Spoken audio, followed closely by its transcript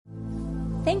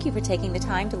Thank you for taking the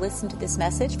time to listen to this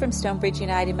message from Stonebridge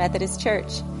United Methodist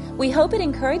Church. We hope it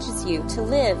encourages you to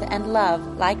live and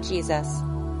love like Jesus.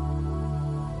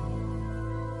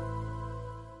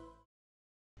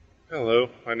 Hello,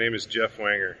 my name is Jeff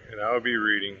Wanger, and I will be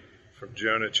reading from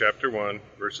Jonah chapter 1,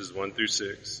 verses 1 through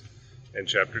 6, and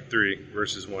chapter 3,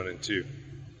 verses 1 and 2.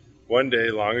 One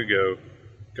day long ago,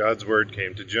 God's word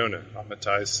came to Jonah,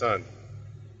 Amittai's son.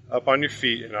 Up on your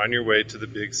feet and on your way to the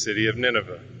big city of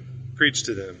Nineveh. Preach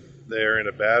to them. They are in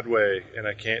a bad way, and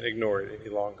I can't ignore it any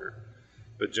longer.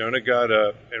 But Jonah got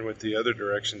up and went the other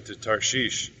direction to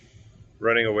Tarshish,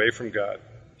 running away from God.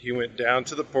 He went down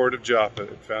to the port of Joppa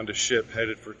and found a ship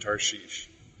headed for Tarshish.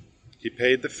 He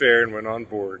paid the fare and went on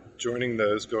board, joining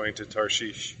those going to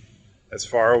Tarshish, as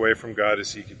far away from God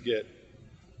as he could get.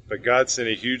 But God sent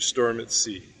a huge storm at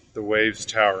sea, the waves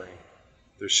towering.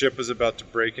 Their ship was about to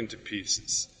break into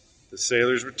pieces. The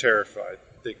sailors were terrified.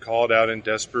 They called out in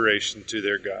desperation to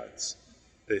their gods.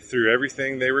 They threw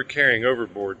everything they were carrying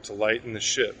overboard to lighten the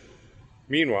ship.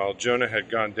 Meanwhile, Jonah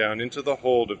had gone down into the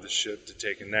hold of the ship to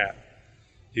take a nap.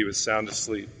 He was sound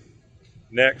asleep.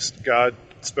 Next, God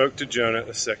spoke to Jonah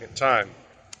a second time.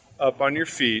 Up on your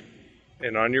feet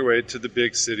and on your way to the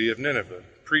big city of Nineveh.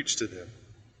 Preach to them.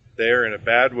 They are in a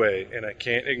bad way, and I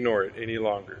can't ignore it any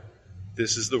longer.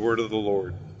 This is the word of the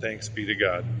Lord. Thanks be to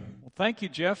God. Well, thank you,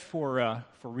 Jeff, for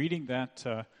reading that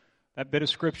bit of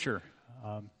Scripture.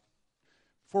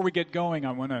 Before we get going,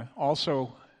 I want to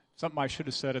also, something I should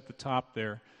have said at the top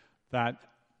there, that,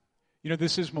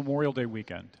 this is Memorial Day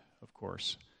weekend, of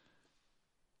course.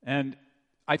 And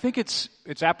I think it's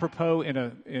apropos in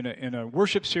a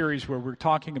worship series where we're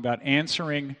talking about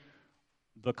answering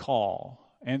the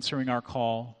call, answering our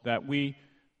call, that we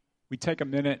take a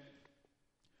minute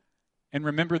and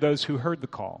remember those who heard the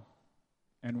call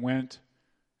and went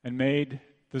and made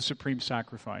the supreme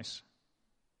sacrifice.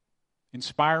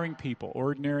 Inspiring people,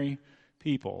 ordinary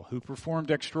people who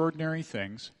performed extraordinary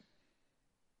things,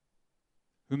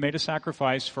 who made a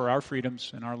sacrifice for our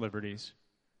freedoms and our liberties.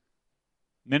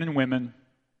 Men and women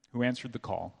who answered the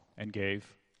call and gave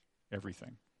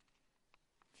everything.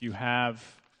 If you have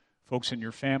folks in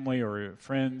your family or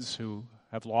friends who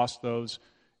have lost those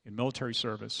in military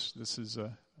service,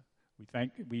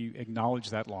 we acknowledge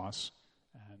that loss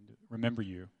and remember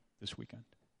you this weekend.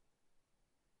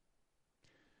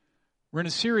 We're in a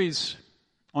series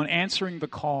on answering the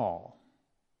call.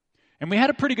 And we had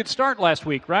a pretty good start last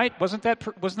week, right? Wasn't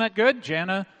that good?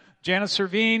 Jana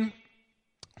Servine,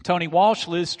 Tony Walsh,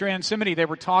 Liz Strand-Simony, they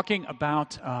were talking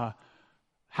about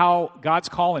how God's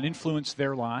call and influenced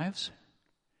their lives.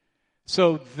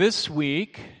 So this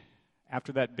week,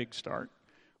 after that big start,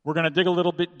 we're going to dig a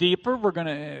little bit deeper. We're going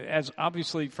to, as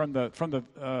obviously from the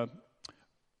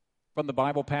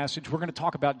Bible passage, we're going to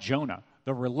talk about Jonah,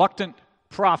 the reluctant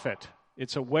prophet.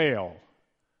 It's a whale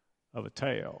of a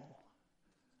tale.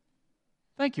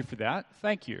 Thank you for that.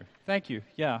 Thank you.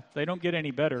 Yeah, they don't get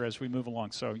any better as we move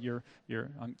along. So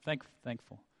I'm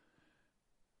thankful.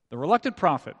 The reluctant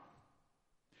prophet.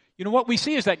 What we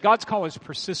see is that God's call is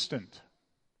persistent.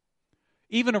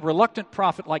 Even a reluctant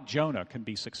prophet like Jonah can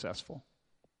be successful.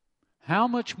 How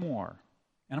much more?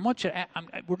 And I want you to.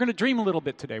 We're going to dream a little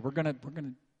bit today. We're going to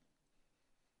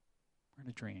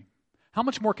dream. How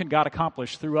much more can God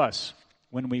accomplish through us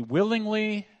when we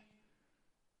willingly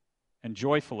and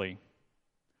joyfully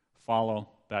follow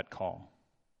that call?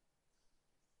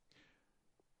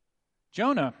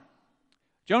 Jonah's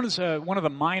one of the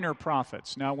minor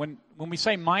prophets. Now, when we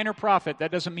say minor prophet,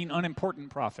 that doesn't mean unimportant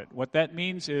prophet. What that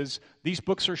means is these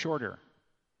books are shorter.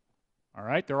 All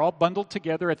right? They're all bundled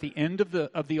together at the end of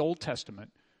the Old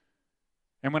Testament.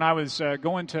 And when I was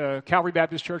going to Calvary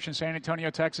Baptist Church in San Antonio,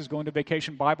 Texas, going to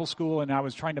Vacation Bible School, and I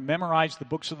was trying to memorize the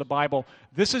books of the Bible,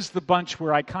 this is the bunch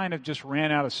where I kind of just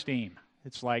ran out of steam.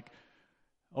 It's like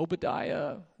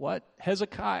Obadiah, what?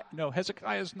 Hezekiah? No,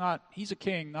 Hezekiah's not, he's a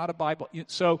king, not a Bible.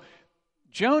 So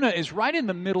Jonah is right in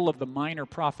the middle of the minor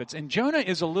prophets, and Jonah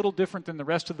is a little different than the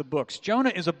rest of the books.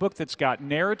 Jonah is a book that's got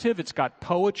narrative, it's got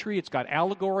poetry, it's got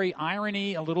allegory,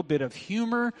 irony, a little bit of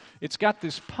humor. It's got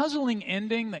this puzzling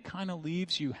ending that kind of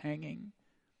leaves you hanging.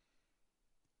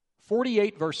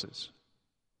 48 verses.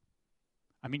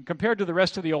 I mean, compared to the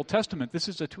rest of the Old Testament, this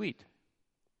is a tweet.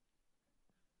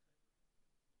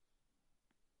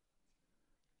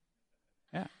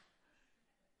 Yeah.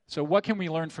 So what can we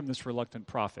learn from this reluctant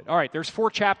prophet? All right, there's 4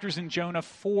 chapters in Jonah,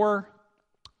 4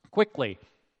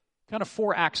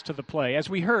 acts to the play. As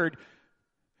we heard,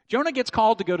 Jonah gets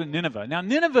called to go to Nineveh. Now,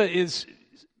 Nineveh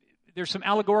there's some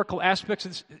allegorical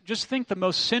aspects. Just think the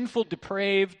most sinful,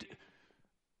 depraved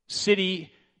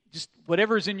city, just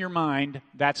whatever's in your mind,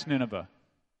 that's Nineveh.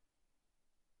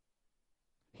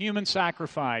 human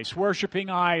sacrifice, worshiping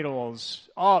idols,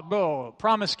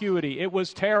 promiscuity. It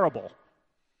was terrible.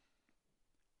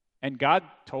 And God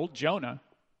told Jonah,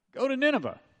 go to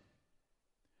Nineveh.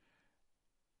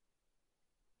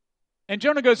 And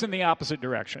Jonah goes in the opposite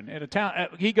direction.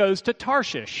 He goes to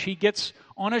Tarshish. He gets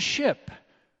on a ship.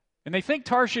 And they think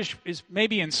Tarshish is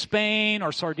maybe in Spain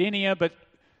or Sardinia, but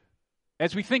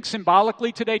as we think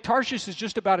symbolically today, Tarshish is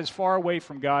just about as far away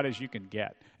from God as you can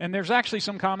get. And there's actually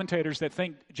some commentators that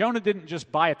think Jonah didn't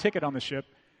just buy a ticket on the ship.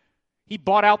 He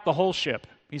bought out the whole ship.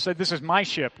 He said, this is my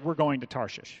ship. We're going to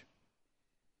Tarshish.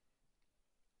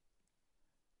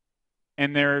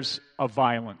 And there's a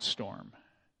violent storm.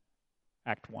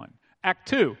 Act 1. Act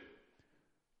 2.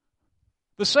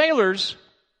 The sailors,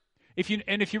 if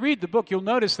you read the book, you'll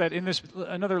notice that in this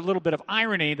another little bit of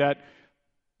irony that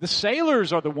the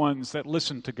sailors are the ones that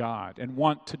listen to God and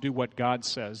want to do what God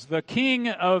says. The king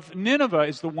of Nineveh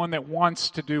is the one that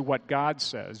wants to do what God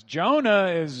says. Jonah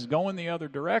is going the other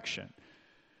direction.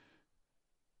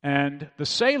 And the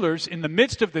sailors, in the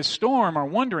midst of this storm, are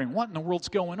wondering, what in the world's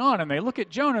going on? And they look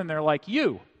at Jonah and they're like,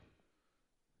 you,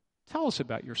 tell us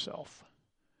about yourself.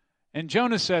 And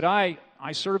Jonah said, I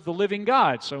serve the living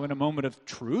God. So in a moment of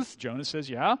truth, Jonah says,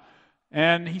 yeah.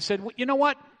 And he said, well, you know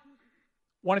what?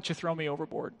 Why don't you throw me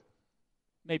overboard?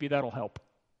 Maybe that'll help.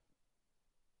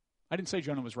 I didn't say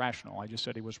Jonah was rational. I just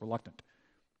said he was reluctant.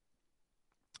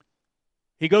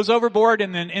 He goes overboard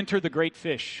and then enter the great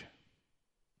fish.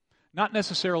 Not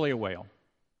necessarily a whale.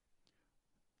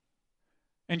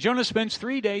 And Jonah spends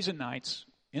 3 days and nights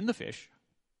in the fish.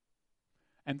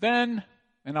 And then,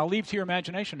 and I'll leave to your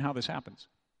imagination how this happens,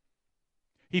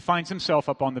 he finds himself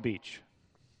up on the beach.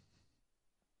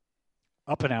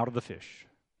 Up and out of the fish.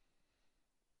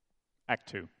 Act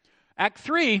 2. Act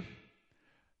 3,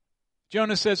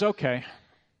 Jonah says, okay.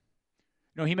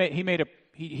 No, he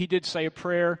did say a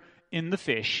prayer in the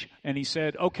fish, and he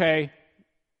said, okay,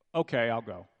 I'll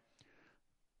go.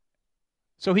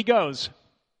 So he goes.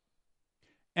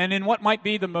 And in what might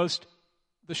be the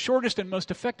shortest and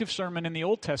most effective sermon in the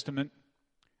Old Testament,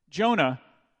 Jonah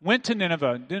went to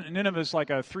Nineveh. Nineveh is like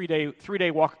a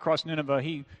three-day walk across Nineveh.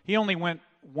 He only went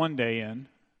 1 day in.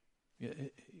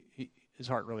 His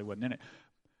heart really wasn't in it.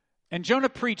 And Jonah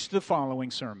preached the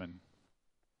following sermon.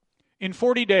 In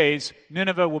 40 days,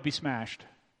 Nineveh will be smashed.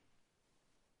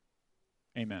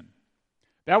 Amen.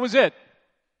 That was it.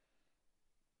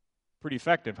 Pretty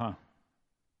effective, huh?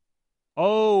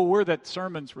 Oh,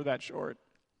 sermons were that short.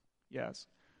 Yes.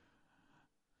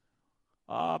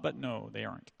 But no, they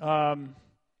aren't.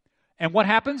 And what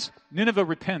happens? Nineveh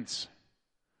repents.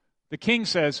 The king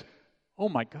says, oh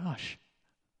my gosh,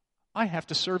 I have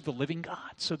to serve the living God.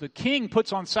 So the king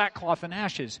puts on sackcloth and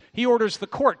ashes. He orders the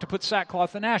court to put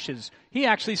sackcloth and ashes. He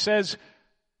actually says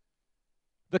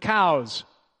the cows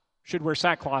should wear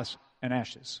sackcloth and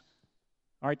ashes.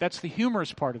 All right, that's the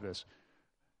humorous part of this.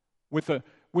 With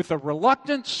a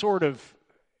reluctant sort of,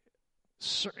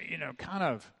 kind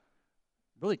of,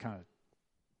 I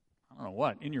don't know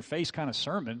what, in-your-face kind of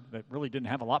sermon that really didn't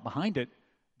have a lot behind it,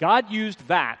 God used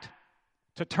that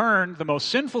to turn the most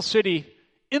sinful city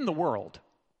in the world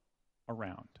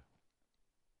around.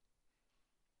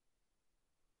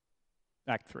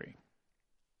 Act 3.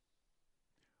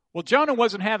 Well, Jonah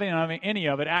wasn't having any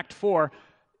of it. Act 4,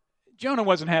 Jonah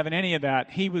wasn't having any of that.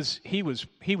 He was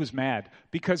mad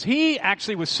because he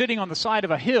actually was sitting on the side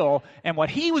of a hill, and what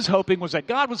he was hoping was that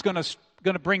God was going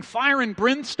to bring fire and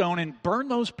brimstone and burn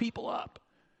those people up.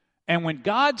 And when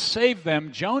God saved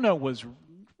them, Jonah was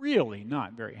really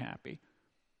not very happy.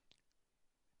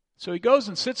 So he goes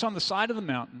and sits on the side of the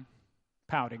mountain,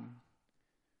 pouting.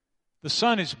 The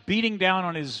sun is beating down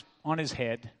on his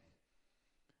head.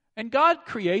 And God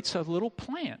creates a little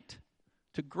plant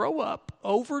to grow up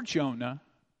over Jonah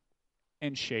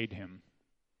and shade him.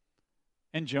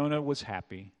 And Jonah was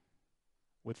happy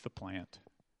with the plant.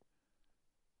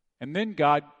 And then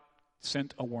God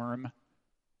sent a worm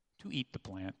to eat the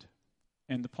plant.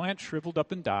 And the plant shriveled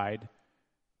up and died.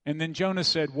 And then Jonah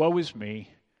said, woe is me.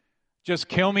 Just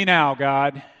kill me now,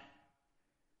 God.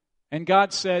 And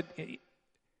God said,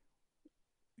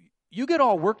 you get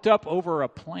all worked up over a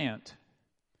plant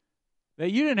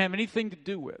that you didn't have anything to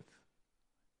do with.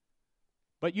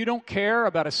 But you don't care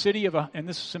about a city of, and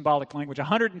this is symbolic language,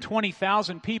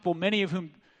 120,000 people, many of whom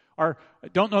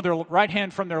don't know their right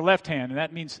hand from their left hand, and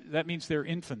that means they're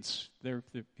infants. They're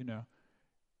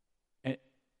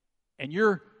and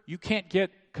you can't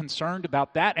get concerned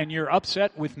about that, and you're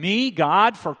upset with me,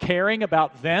 God, for caring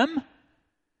about them?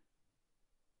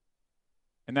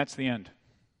 And that's the end.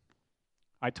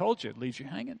 I told you, it leaves you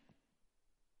hanging.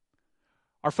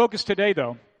 Our focus today,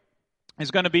 though,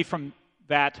 is going to be from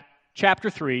that chapter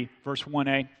 3, verse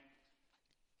 1a.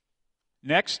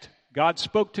 Next, God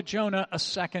spoke to Jonah a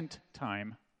second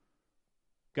time.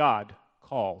 God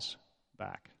calls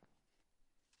back.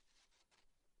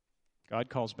 God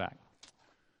calls back.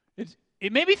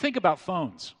 It made me think about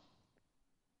phones.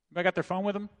 Anybody got their phone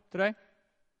with them today?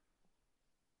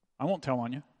 I won't tell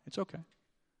on you. It's okay.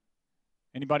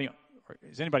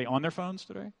 Is anybody on their phones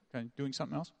today? Doing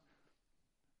something else?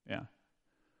 Yeah.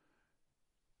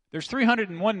 There's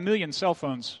 301 million cell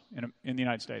phones in the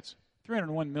United States.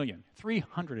 301 million.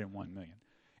 301 million.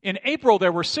 In April,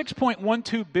 there were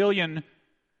 6.12 billion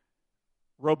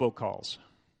robocalls.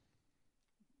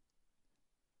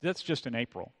 That's just in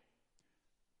April.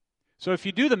 So if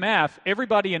you do the math,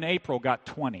 everybody in April got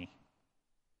 20.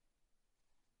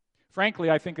 Frankly,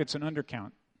 I think it's an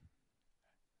undercount.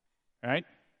 Right?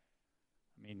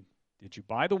 I mean, did you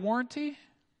buy the warranty?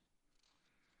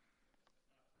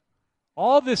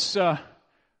 All these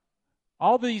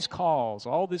calls,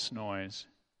 all this noise,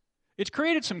 it's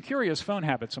created some curious phone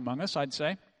habits among us, I'd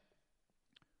say.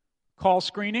 Call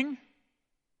screening.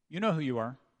 You know who you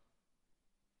are.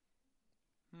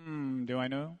 Do I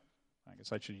know? I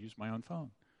guess I should use my own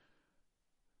phone.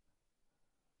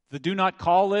 The do not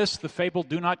call list, the fabled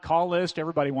do not call list,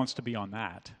 everybody wants to be on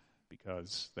that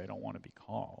because they don't want to be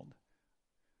called.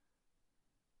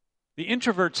 The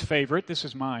introvert's favorite, this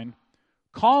is mine,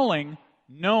 calling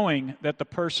knowing that the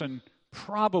person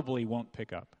probably won't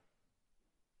pick up.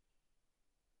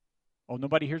 Oh,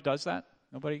 nobody here does that?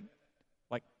 Nobody?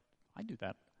 Like, I do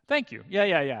that. Thank you.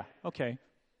 Yeah. Okay.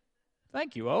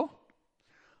 Thank you,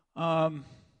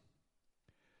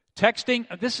 texting,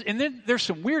 and then there's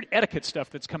some weird etiquette stuff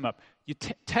that's come up. You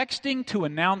texting to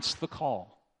announce the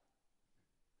call.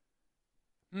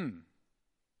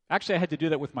 Actually, I had to do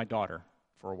that with my daughter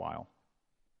for a while.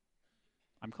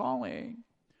 I'm calling.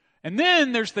 And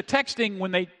then there's the texting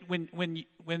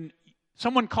when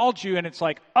someone called you and it's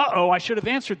like, I should have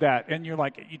answered that. And you're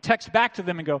like, you text back to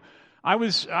them and go, I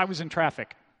was in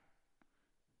traffic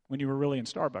when you were really in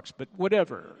Starbucks, but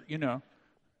whatever,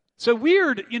 So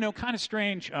weird, kind of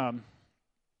strange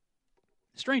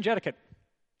etiquette.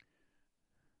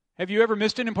 Have you ever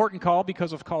missed an important call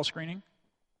because of call screening?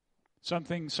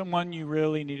 Someone you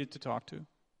really needed to talk to?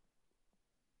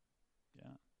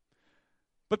 Yeah.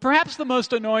 But perhaps the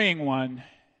most annoying one,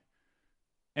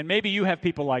 and maybe you have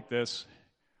people like this,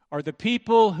 are the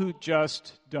people who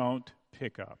just don't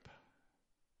pick up.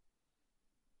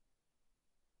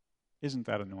 Isn't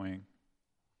that annoying?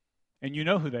 And you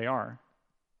know who they are.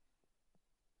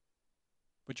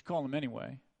 But you call them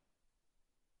anyway.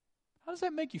 How does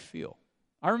that make you feel?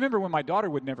 I remember when my daughter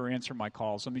would never answer my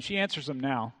calls. I mean, she answers them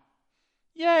now.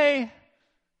 Yay!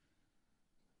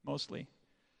 Mostly.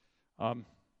 We'll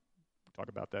talk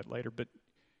about that later. But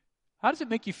how does it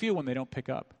make you feel when they don't pick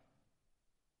up?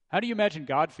 How do you imagine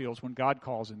God feels when God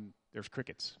calls and there's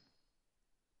crickets?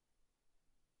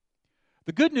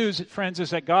 The good news, friends,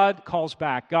 is that God calls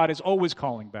back. God is always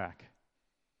calling back.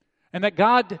 And that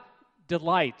God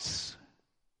delights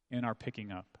in our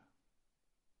picking up.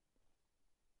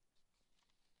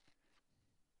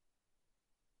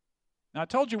 Now, I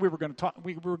told you we were going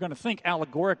to think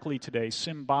allegorically today,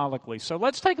 symbolically. So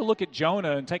let's take a look at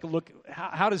Jonah and take a look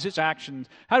how do his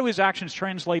actions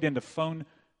translate into phone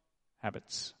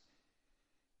habits?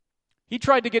 He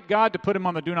tried to get God to put him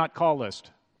on the do not call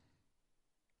list.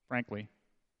 Frankly,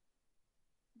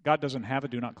 God doesn't have a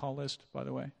do not call list, by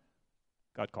the way.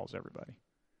 God calls everybody.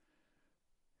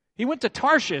 He went to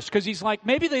Tarshish because he's like,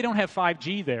 maybe they don't have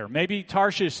 5G there. Maybe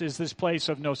Tarshish is this place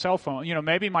of no cell phone.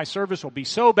 Maybe my service will be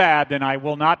so bad then I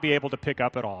will not be able to pick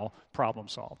up at all. Problem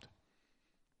solved.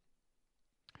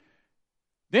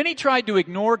 Then he tried to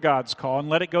ignore God's call and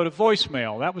let it go to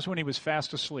voicemail. That was when he was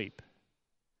fast asleep.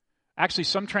 Actually,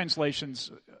 some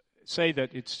translations say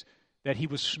that he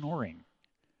was snoring.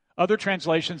 Other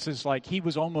translations is like he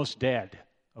was almost dead.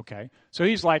 Okay? So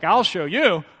he's like, I'll show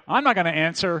you. I'm not going to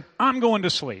answer. I'm going to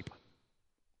sleep.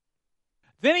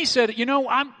 Then he said,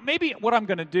 maybe what I'm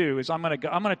going to do is I'm going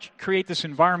to create this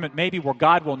environment maybe where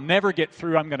God will never get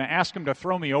through. I'm going to ask him to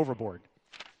throw me overboard.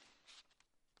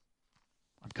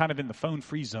 I'm kind of in the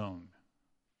phone-free zone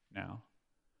now.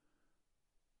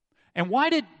 And why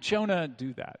did Jonah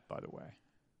do that, by the way?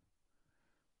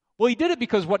 Well, he did it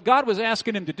because what God was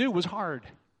asking him to do was hard.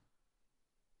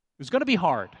 It was going to be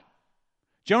hard.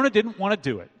 Jonah didn't want to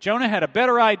do it. Jonah had a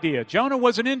better idea. Jonah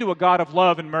wasn't into a God of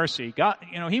love and mercy. God,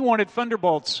 he wanted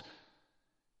thunderbolts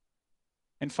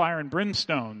and fire and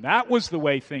brimstone. That was the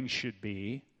way things should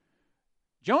be.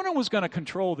 Jonah was going to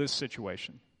control this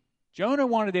situation. Jonah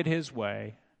wanted it his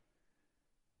way.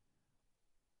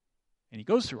 And he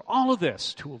goes through all of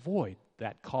this to avoid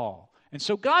that call. And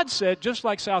so God said, just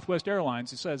like Southwest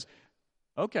Airlines, he says,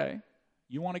 okay,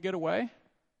 you want to get away?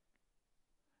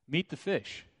 Meet the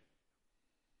fish.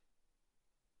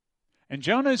 And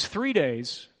Jonah is 3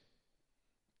 days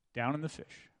down in the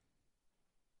fish.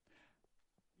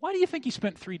 Why do you think he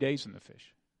spent 3 days in the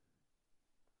fish?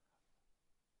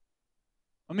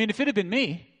 I mean, if it had been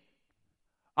me,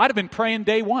 I'd have been praying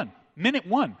day one, minute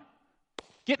one.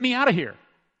 Get me out of here.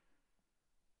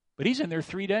 But he's in there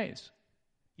 3 days.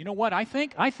 You know what I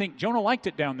think? I think Jonah liked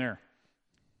it down there.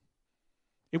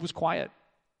 It was quiet.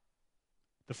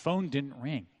 The phone didn't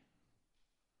ring.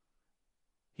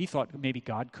 He thought maybe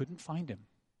God couldn't find him.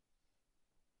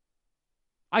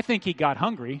 I think he got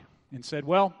hungry and said,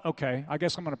 well, okay, I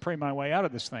guess I'm going to pray my way out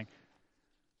of this thing.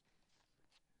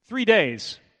 3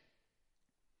 days.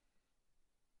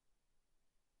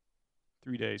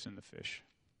 3 days in the fish.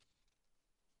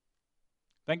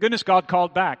 Thank goodness God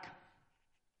called back.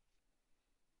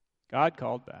 God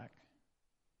called back.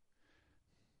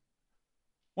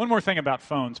 One more thing about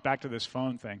phones, back to this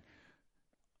phone thing.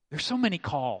 There's so many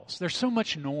calls. There's so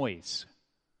much noise.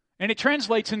 And it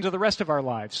translates into the rest of our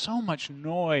lives. So much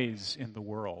noise in the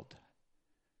world.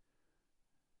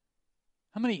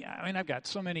 I've got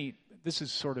so many, this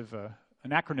is sort of an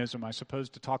anachronism, I suppose,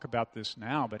 to talk about this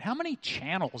now, but how many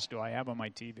channels do I have on my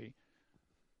TV?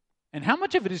 And how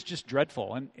much of it is just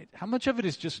dreadful? And how much of it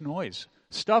is just noise?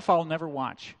 Stuff I'll never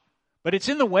watch. But it's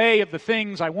in the way of the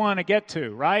things I want to get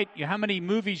to, right? How many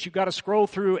movies you've got to scroll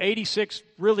through 86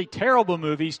 really terrible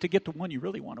movies to get to one you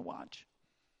really want to watch?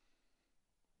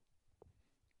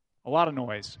 A lot of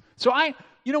noise. So I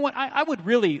would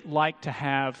really like to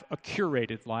have a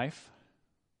curated life.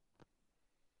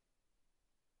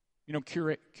 You know,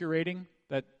 curating,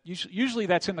 that usually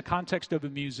that's in the context of a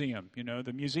museum. You know,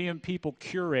 the museum people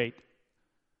curate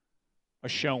a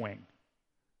showing.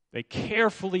 They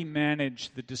carefully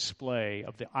manage the display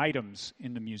of the items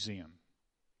in the museum.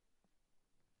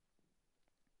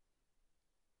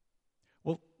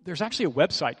 Well, there's actually a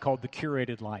website called The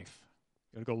Curated Life.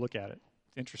 You got to go look at it.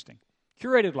 It's interesting.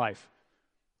 Curated Life.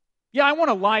 Yeah, I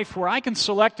want a life where I can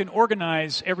select and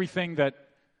organize everything that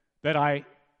I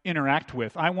interact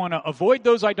with. I want to avoid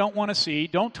those I don't want to see,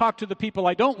 don't talk to the people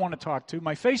I don't want to talk to.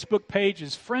 My Facebook page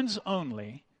is friends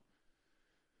only.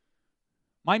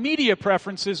 My media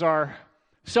preferences are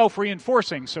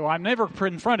self-reinforcing, so I'm never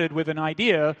confronted with an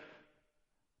idea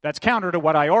that's counter to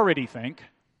what I already think.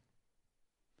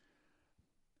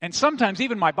 And sometimes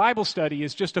even my Bible study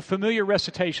is just a familiar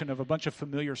recitation of a bunch of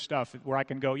familiar stuff where I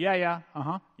can go, yeah.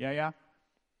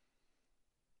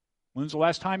 When's the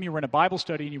last time you were in a Bible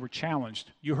study and you were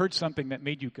challenged? You heard something that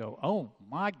made you go, oh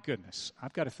my goodness,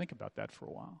 I've got to think about that for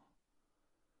a while.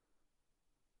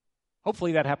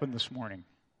 Hopefully that happened this morning.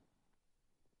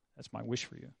 That's my wish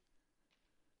for you.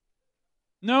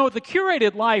 No, the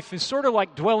curated life is sort of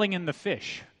like dwelling in the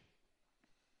fish.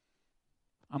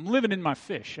 I'm living in my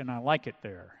fish, and I like it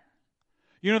there.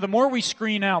 You know, the more we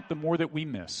screen out, the more that we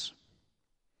miss.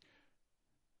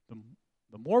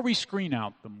 The more we screen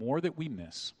out, the more that we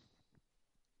miss.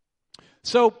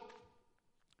 So,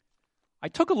 I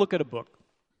took a look at a book.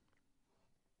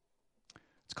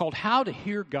 It's called How to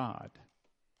Hear God,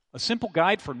 a simple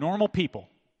guide for normal people.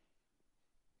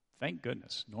 Thank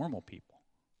goodness, normal people.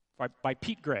 By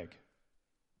Pete Greig.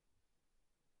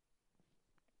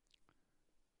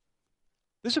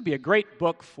 This would be a great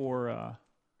book for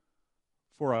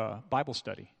a Bible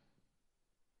study.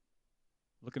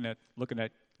 Looking at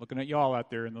y'all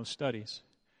out there in those studies.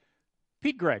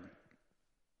 Pete Greig.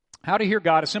 How to Hear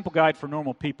God, a simple guide for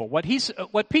normal people. What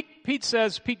Pete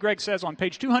Greig says on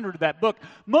page 200 of that book,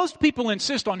 most people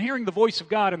insist on hearing the voice of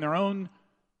God in their own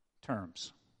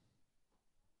terms.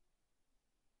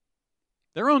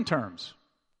 Their own terms.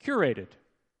 Curated.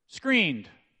 Screened.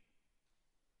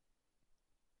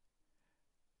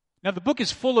 Now, the book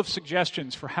is full of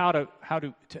suggestions for how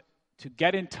to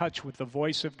get in touch with the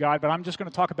voice of God, but I'm just going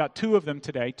to talk about two of them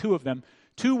today.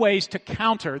 Two ways to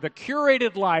counter the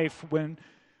curated life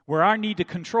where our need to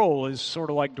control is sort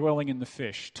of like dwelling in the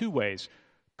fish. Two ways.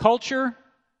 Culture.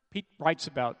 Pete writes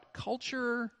about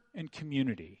culture and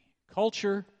community.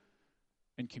 Culture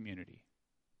and community.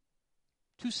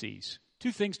 2 C's.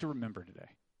 2 things to remember today.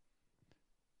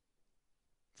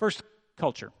 First,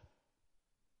 culture.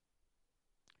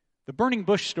 The burning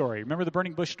bush story. Remember the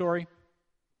burning bush story?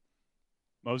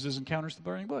 Moses encounters the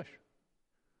burning bush.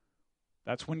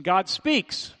 That's when God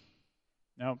speaks.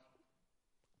 Now,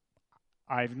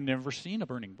 I've never seen a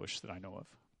burning bush that I know of.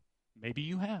 Maybe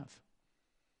you have.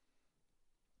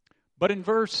 But in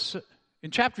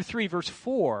chapter 3, verse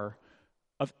 4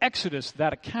 of Exodus,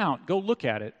 that account, go look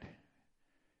at it.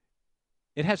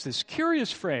 it has this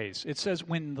curious phrase. It says,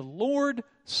 when the Lord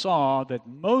saw that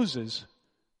Moses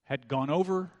had gone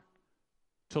over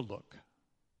to look.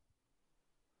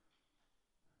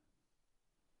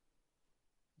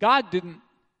 God didn't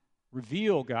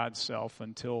reveal God's self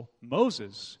until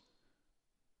Moses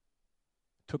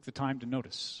took the time to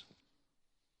notice.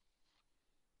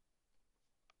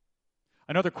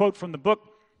 Another quote from the book: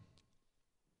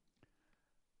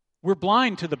 we're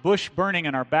blind to the bush burning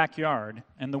in our backyard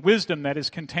and the wisdom that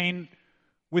is contained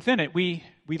within it. We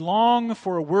long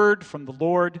for a word from the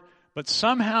Lord, but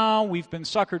somehow we've been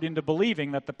suckered into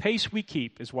believing that the pace we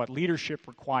keep is what leadership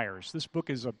requires. This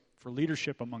book is for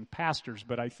leadership among pastors,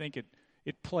 but I think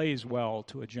it plays well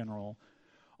to a general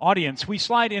audience. We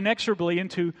slide inexorably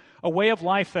into a way of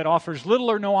life that offers little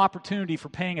or no opportunity for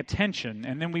paying attention,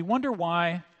 and then we wonder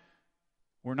why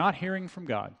we're not hearing from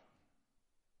God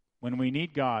when we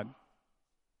need God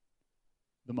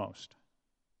the most.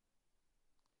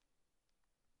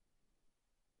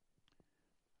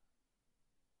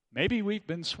 Maybe we've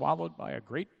been swallowed by a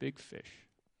great big fish.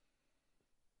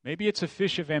 Maybe it's a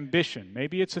fish of ambition.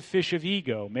 Maybe it's a fish of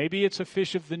ego. Maybe it's a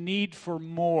fish of the need for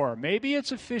more. Maybe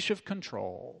it's a fish of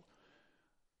control.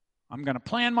 I'm going to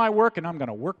plan my work and I'm going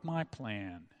to work my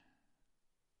plan.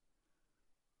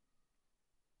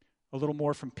 A little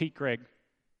more from Pete Greig.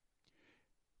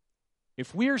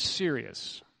 If we're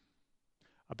serious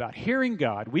about hearing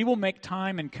God, we will make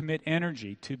time and commit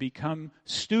energy to become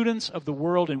students of the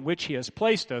world in which He has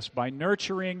placed us by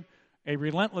nurturing a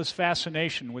relentless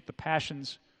fascination with the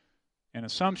passions and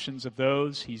assumptions of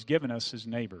those He's given us as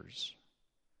neighbors.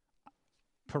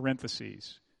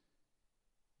 Parentheses.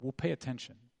 We'll pay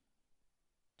attention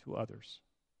to others.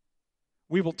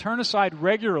 We will turn aside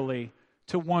regularly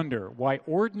to wonder why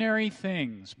ordinary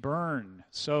things burn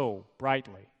so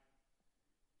brightly.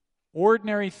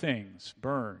 Ordinary things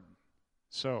burn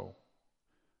so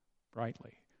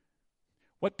brightly.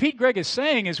 What Pete Greig is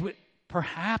saying is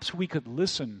perhaps we could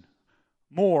listen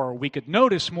more, we could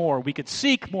notice more, we could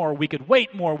seek more, we could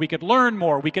wait more, we could learn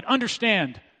more, we could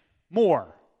understand more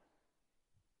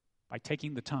by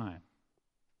taking the time.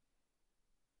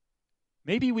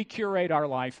 Maybe we curate our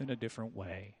life in a different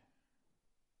way.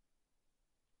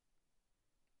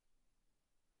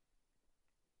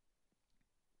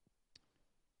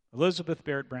 Elizabeth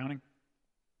Barrett Browning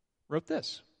wrote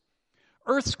this: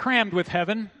 Earth's crammed with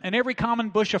heaven, and every common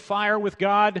bush afire with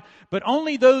God, but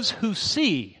only those who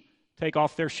see take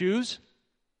off their shoes.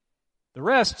 The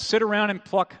rest sit around and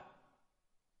pluck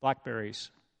blackberries.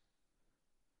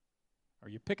 Are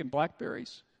you picking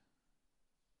blackberries?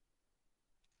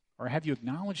 Or have you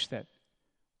acknowledged that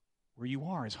where you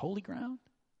are is holy ground?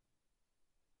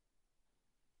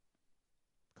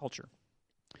 Culture.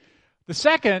 The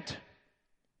second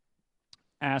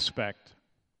aspect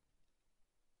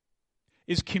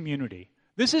is community.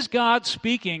 This is God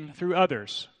speaking through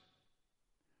others.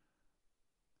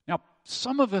 Now,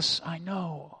 some of us, I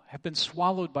know, have been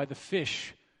swallowed by the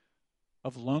fish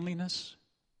of loneliness,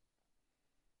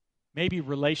 maybe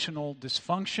relational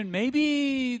dysfunction,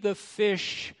 maybe the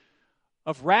fish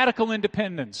of radical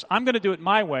independence. I'm going to do it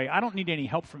my way. I don't need any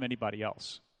help from anybody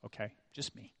else. Okay?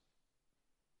 Just me.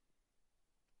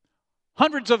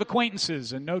 Hundreds of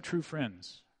acquaintances and no true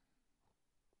friends.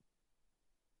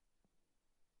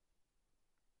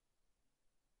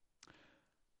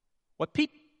 What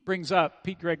Pete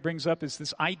Greig brings up is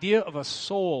this idea of a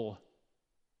soul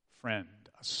friend,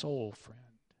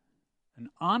 an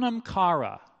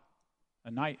anamkara,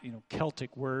 a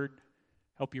Celtic word.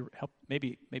 Help you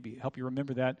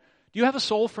remember that. Do you have a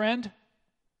soul friend?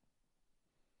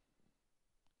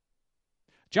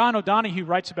 John O'Donohue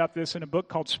writes about this in a book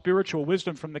called Spiritual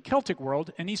Wisdom from the Celtic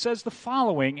World, and he says the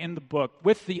following in the book: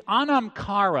 with the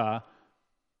anamkara,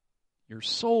 your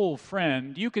soul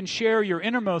friend, you can share your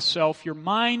innermost self, your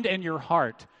mind, and your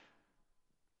heart.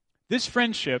 This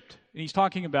friendship, and he's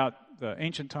talking about the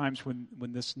ancient times when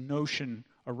this notion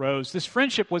arose, this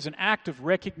friendship was an act of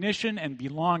recognition and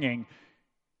belonging.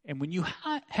 And when you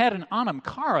had an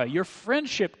anamkara, your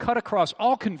friendship cut across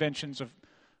all conventions of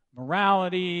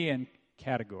morality and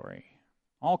category.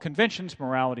 All conventions,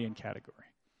 morality, and category.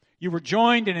 You were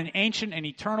joined in an ancient and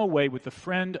eternal way with the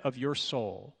friend of your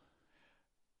soul.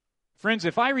 Friends,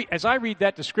 as I read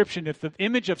that description, if the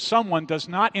image of someone does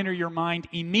not enter your mind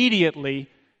immediately,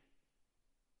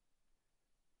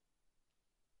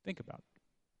 think about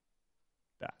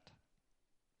that.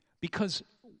 Because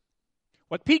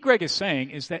what Pete Greig is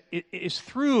saying is that it is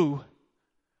through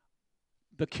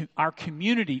our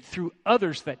community, through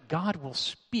others, that God will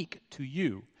speak to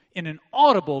you in an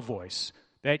audible voice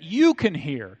that you can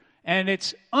hear, and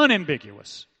it's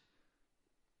unambiguous.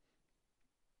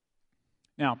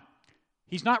 Now,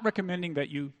 he's not recommending that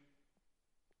you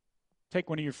take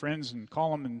one of your friends and call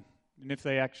them, and if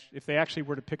they actually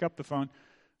were to pick up the phone,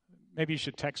 maybe you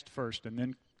should text first and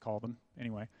then call them.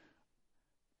 Anyway.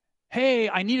 Hey,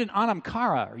 I need an Anam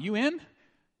Cara. Are you in?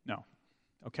 No.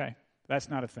 Okay. That's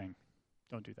not a thing.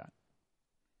 Don't do that.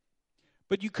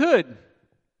 But you could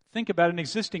think about an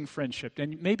existing friendship,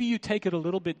 and maybe you take it a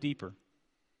little bit deeper.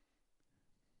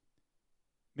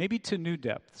 Maybe to new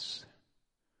depths.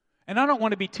 And I don't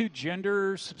want to be too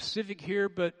gender specific here,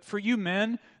 but for you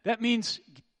men, that means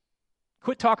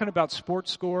quit talking about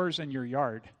sports scores and your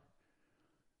yard.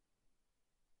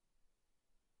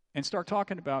 And start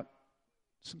talking about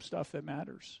some stuff that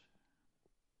matters.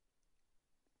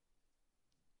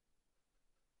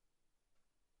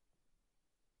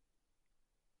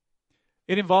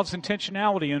 It involves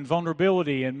intentionality and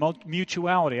vulnerability and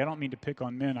mutuality. I don't mean to pick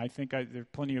on men. I think there are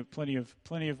plenty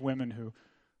of women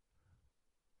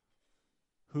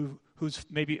whose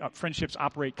maybe friendships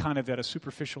operate kind of at a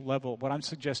superficial level. What I'm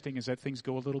suggesting is that things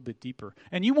go a little bit deeper.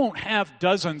 And you won't have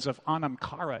dozens of Anam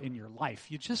Cara in your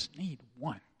life. You just need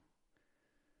one.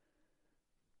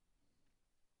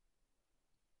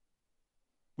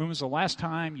 When was the last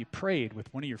time you prayed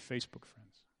with one of your Facebook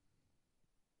friends?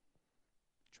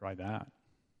 Try that.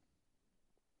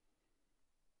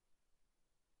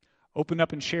 Open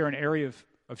up and share an area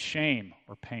of shame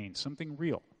or pain, something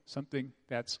real, something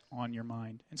that's on your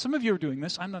mind. And some of you are doing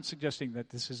this. I'm not suggesting that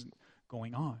this isn't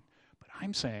going on, but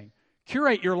I'm saying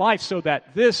curate your life so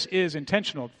that this is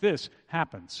intentional, this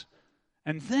happens.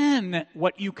 And then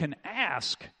what you can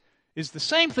ask is the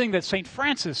same thing that St.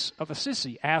 Francis of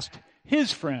Assisi asked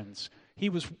his friends. He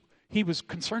was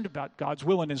concerned about God's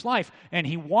will in his life, and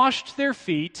he washed their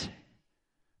feet,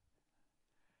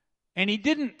 and he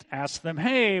didn't ask them,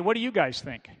 hey, what do you guys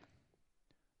think?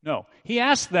 No, he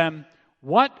asked them,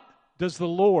 what does the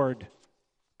Lord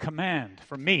command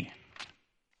from me?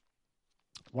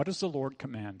 What does the Lord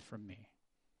command from me?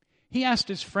 He asked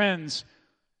his friends,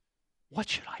 what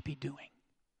should I be doing?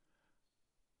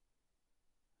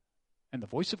 And the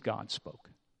voice of God spoke.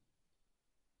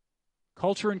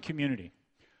 Culture and community.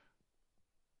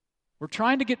 We're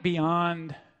trying to get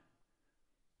beyond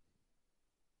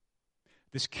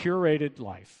this curated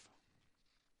life.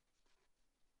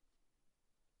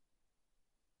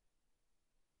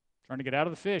 Trying to get out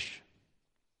of the fish.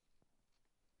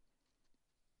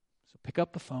 So pick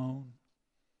up the phone,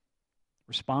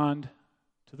 respond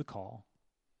to the call.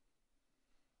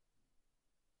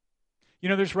 You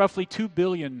know, there's roughly 2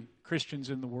 billion Christians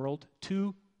in the world.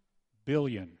 2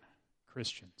 billion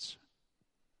Christians.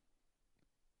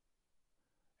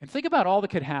 And think about all that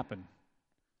could happen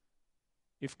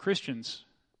if Christians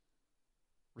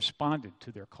responded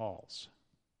to their calls.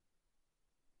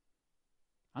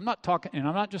 I'm not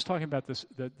just talking about this,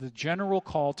 the general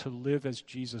call to live as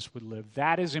Jesus would live.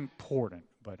 That is important,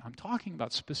 but I'm talking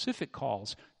about specific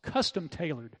calls, custom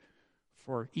tailored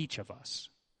for each of us.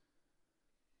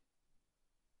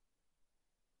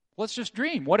 Let's just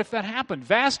dream. What if that happened?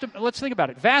 Let's think about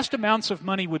it. Vast amounts of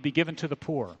money would be given to the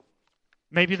poor.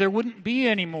 Maybe there wouldn't be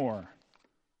any more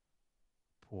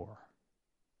poor.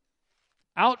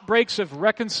 Outbreaks of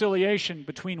reconciliation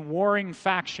between warring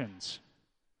factions.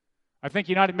 I think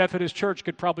United Methodist Church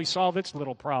could probably solve its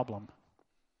little problem.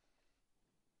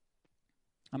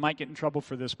 I might get in trouble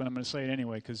for this, but I'm going to say it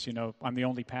anyway because, I'm the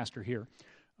only pastor here.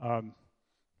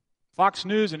 Fox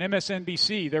News and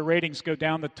MSNBC, their ratings go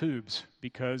down the tubes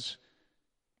because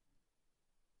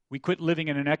we quit living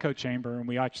in an echo chamber and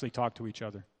we actually talk to each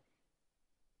other.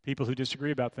 People who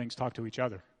disagree about things talk to each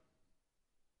other.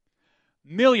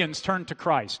 Millions turn to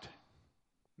Christ.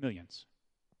 Millions.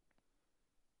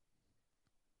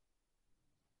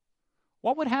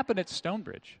 What would happen at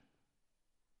Stonebridge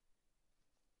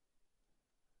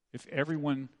if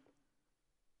everyone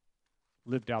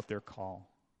lived out their call?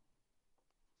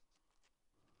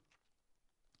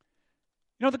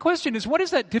 The question is, what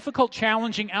is that difficult,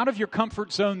 challenging, out of your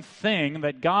comfort zone thing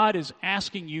that God is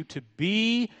asking you to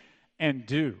be and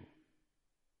do?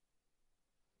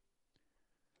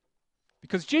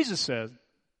 Because Jesus said,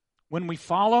 when we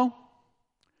follow,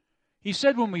 he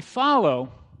said when we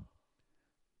follow,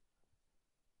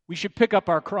 we should pick up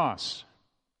our cross.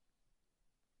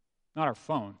 Not our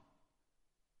phone.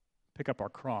 Pick up our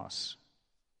cross.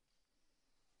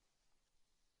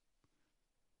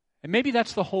 And maybe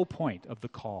that's the whole point of the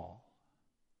call.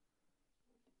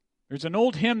 There's an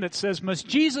old hymn that says, must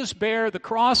Jesus bear the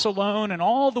cross alone and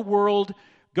all the world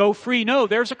go free? No,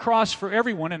 there's a cross for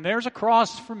everyone, and there's a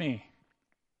cross for me.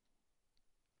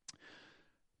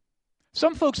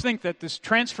 Some folks think that this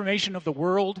transformation of the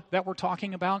world that we're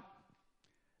talking about,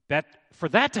 that for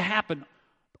that to happen,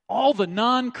 all the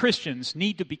non-Christians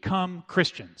need to become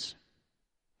Christians.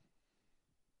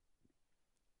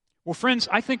 Well, friends,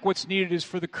 I think what's needed is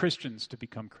for the Christians to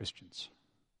become Christians.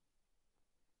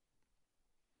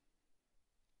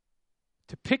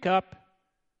 To pick up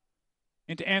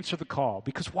and to answer the call.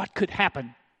 Because what could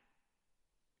happen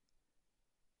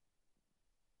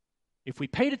if we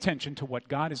paid attention to what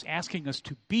God is asking us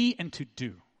to be and to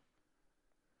do?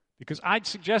 Because I'd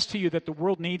suggest to you that the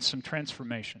world needs some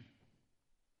transformation.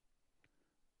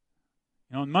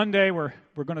 You know, on Monday we're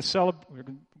going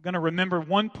to remember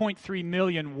 1.3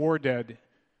 million war dead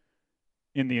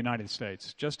in the United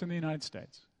States, just in the United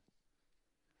States.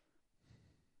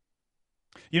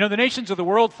 You know, the nations of the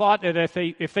world thought that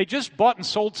if they just bought and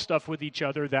sold stuff with each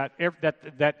other,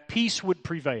 that peace would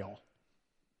prevail.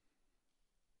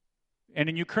 And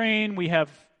in Ukraine, we have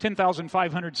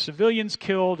 10,500 civilians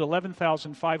killed,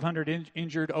 11,500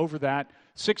 injured over that,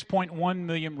 6.1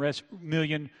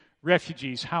 million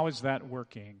refugees. How is that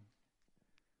working?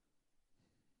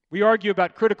 We argue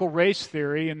about critical race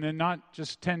theory, and then not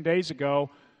just 10 days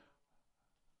ago,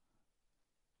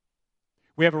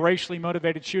 we have a racially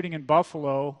motivated shooting in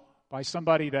Buffalo by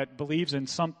somebody that believes in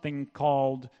something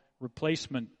called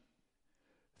replacement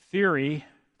theory.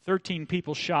 13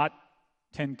 people shot,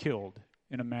 10 killed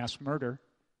in a mass murder.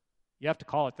 You have to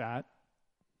call it that.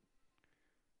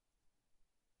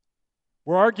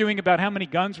 We're arguing about how many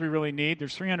guns we really need.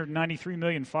 There's 393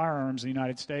 million firearms in the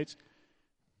United States.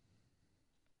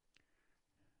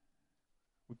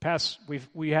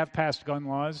 We have passed gun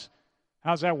laws.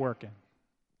 How's that working?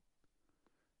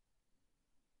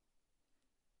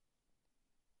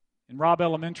 In Robb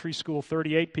Elementary School,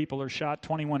 38 people are shot,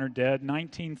 21 are dead,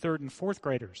 19 third and fourth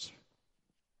graders,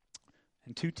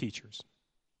 and 2 teachers.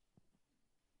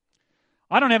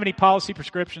 I don't have any policy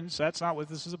prescriptions. That's not what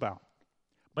this is about.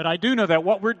 But I do know that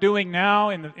what we're doing now,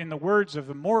 in the words of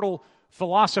immortal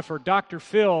philosopher Dr.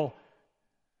 Phil,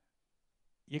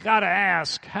 you got to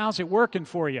ask, how's it working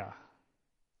for you?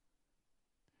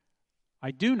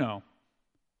 I do know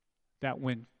that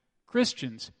when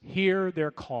Christians hear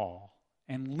their call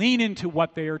and lean into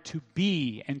what they are to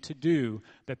be and to do,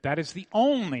 that is the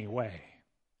only way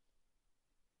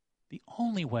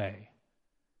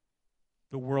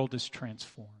the world is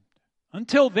transformed.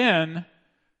 Until then,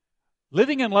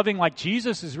 living and loving like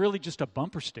Jesus is really just a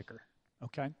bumper sticker,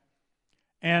 okay?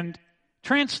 And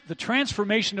the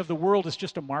transformation of the world is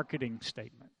just a marketing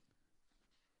statement.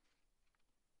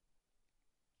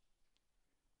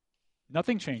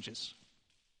 Nothing changes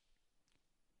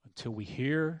until we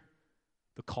hear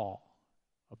the call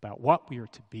about what we are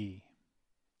to be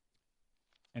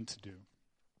and to do.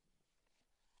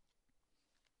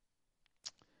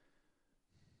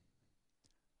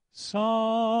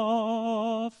 Softly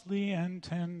and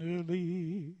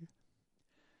tenderly,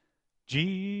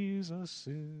 Jesus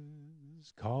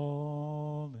is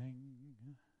calling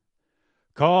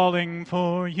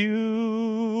for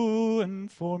you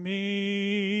and for me.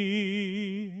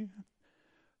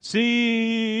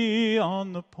 See,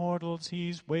 on the portals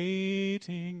he's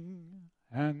waiting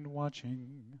and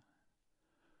watching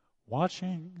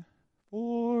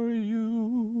for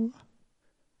you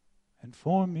and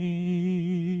for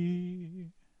me.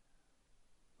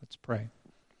 Let's pray.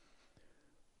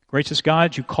 Gracious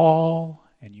God, you call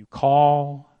and you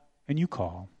call and you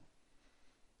call.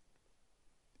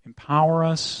 Empower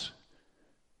us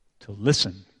to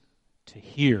listen, to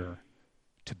hear,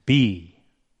 to be,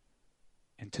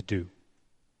 and to do.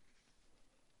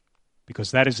 Because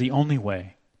that is the only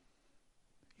way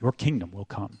your kingdom will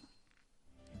come.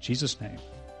 In Jesus' name,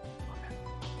 amen.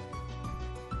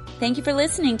 Thank you for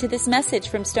listening to this message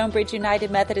from Stonebridge United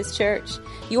Methodist Church.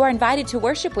 You are invited to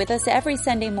worship with us every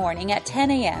Sunday morning at 10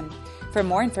 a.m. For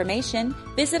more information,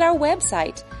 visit our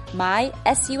website,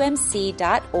 mysumc.org.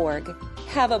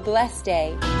 Have a blessed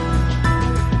day.